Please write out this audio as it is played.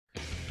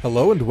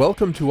Hello and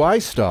welcome to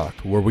iStalk,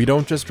 where we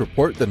don't just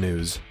report the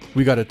news.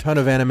 We got a ton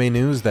of anime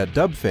news that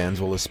dub fans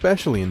will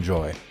especially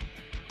enjoy.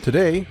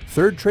 Today,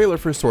 third trailer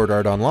for Sword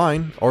Art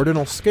Online,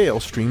 Ordinal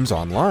Scale streams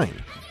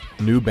online.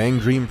 New Bang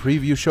Dream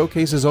preview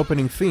showcases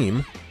opening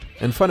theme,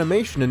 and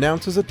Funimation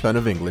announces a ton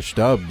of English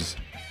dubs.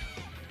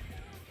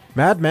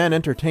 Madman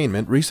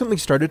Entertainment recently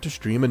started to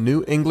stream a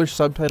new English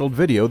subtitled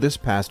video this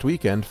past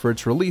weekend for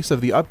its release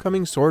of the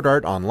upcoming Sword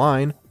Art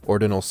Online,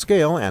 Ordinal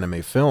Scale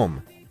anime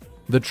film.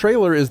 The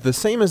trailer is the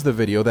same as the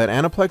video that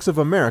Aniplex of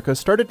America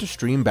started to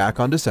stream back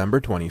on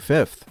December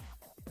 25th.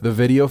 The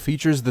video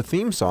features the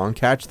theme song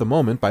Catch the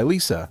Moment by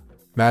Lisa.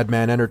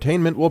 Madman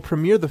Entertainment will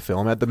premiere the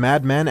film at the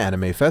Madman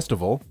Anime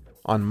Festival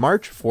on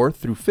March 4th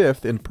through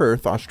 5th in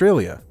Perth,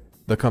 Australia.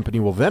 The company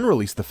will then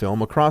release the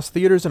film across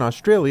theaters in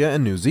Australia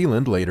and New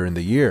Zealand later in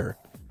the year.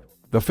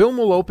 The film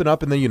will open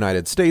up in the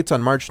United States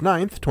on March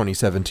 9th,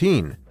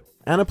 2017.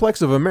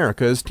 Aniplex of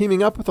America is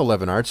teaming up with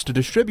 11 Arts to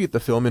distribute the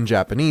film in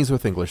Japanese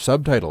with English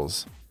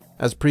subtitles.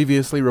 As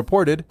previously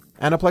reported,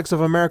 Aniplex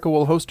of America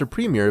will host a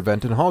premiere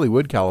event in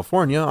Hollywood,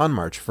 California on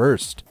March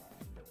 1st.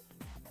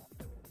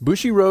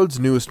 Bushiroad's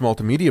newest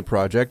multimedia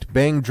project,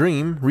 Bang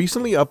Dream,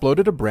 recently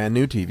uploaded a brand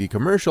new TV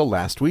commercial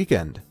last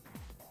weekend.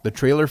 The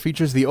trailer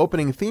features the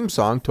opening theme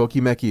song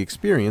Tokimeki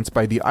Experience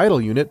by the idol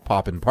unit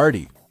Poppin'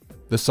 Party.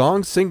 The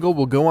song's single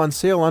will go on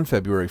sale on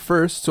February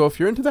 1st, so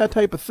if you're into that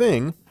type of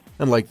thing,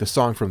 and like the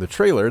song from the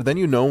trailer, then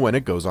you know when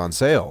it goes on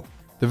sale.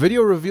 The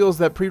video reveals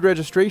that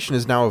pre-registration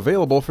is now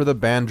available for the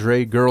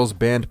Bandre Girls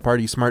Band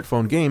Party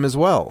smartphone game as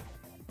well.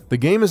 The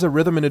game is a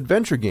rhythm and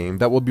adventure game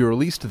that will be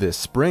released this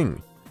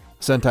spring.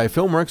 Sentai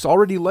Filmworks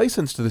already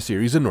licensed the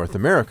series in North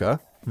America.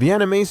 The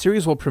anime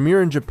series will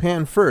premiere in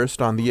Japan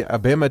first on the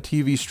Abema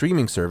TV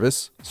streaming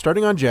service,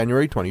 starting on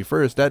January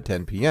 21st at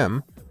 10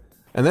 p.m.,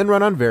 and then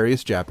run on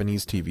various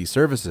Japanese TV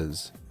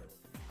services.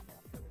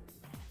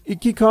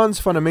 Ikkicon's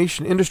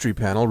Funimation Industry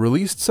Panel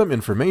released some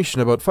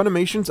information about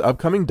Funimation's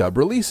upcoming dub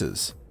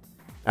releases.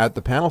 At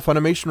the panel,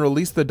 Funimation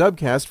released the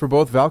dubcast for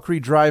both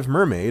Valkyrie Drive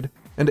Mermaid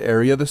and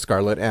Area the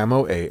Scarlet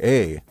Ammo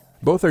AA.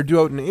 Both are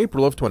due out in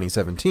April of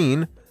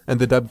 2017, and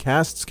the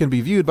dubcasts can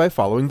be viewed by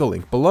following the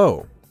link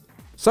below.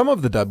 Some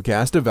of the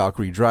dubcast of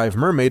Valkyrie Drive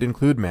Mermaid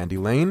include Mandy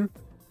Lane,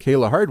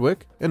 Kayla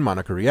Hardwick, and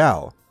Monica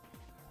Rial.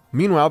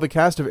 Meanwhile, the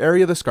cast of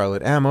Area the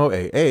Scarlet Ammo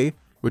AA,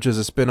 which is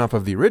a spin-off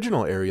of the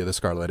original Area the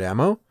Scarlet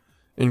Ammo,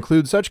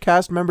 include such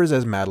cast members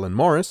as Madeline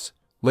Morris,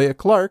 Leia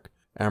Clark,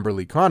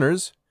 Amberly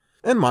Connors,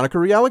 and Monica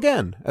Rial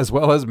again, as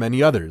well as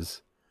many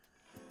others.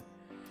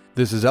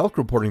 This is Elk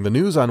reporting the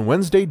news on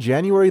Wednesday,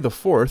 January the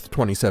 4th,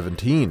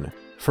 2017.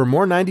 For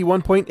more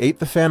 91.8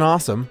 The Fan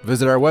awesome,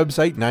 visit our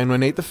website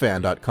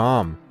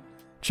 918thefan.com.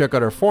 Check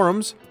out our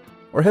forums,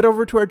 or head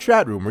over to our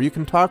chat room where you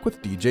can talk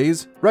with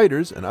DJs,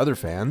 writers, and other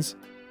fans.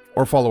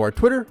 Or follow our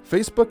Twitter,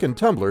 Facebook, and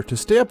Tumblr to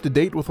stay up to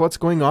date with what's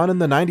going on in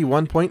the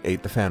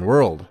 91.8 The Fan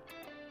world.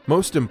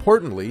 Most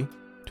importantly,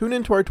 tune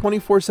into our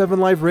 24/7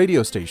 live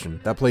radio station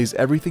that plays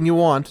everything you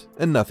want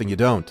and nothing you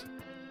don't.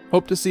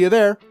 Hope to see you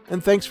there,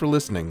 and thanks for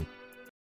listening.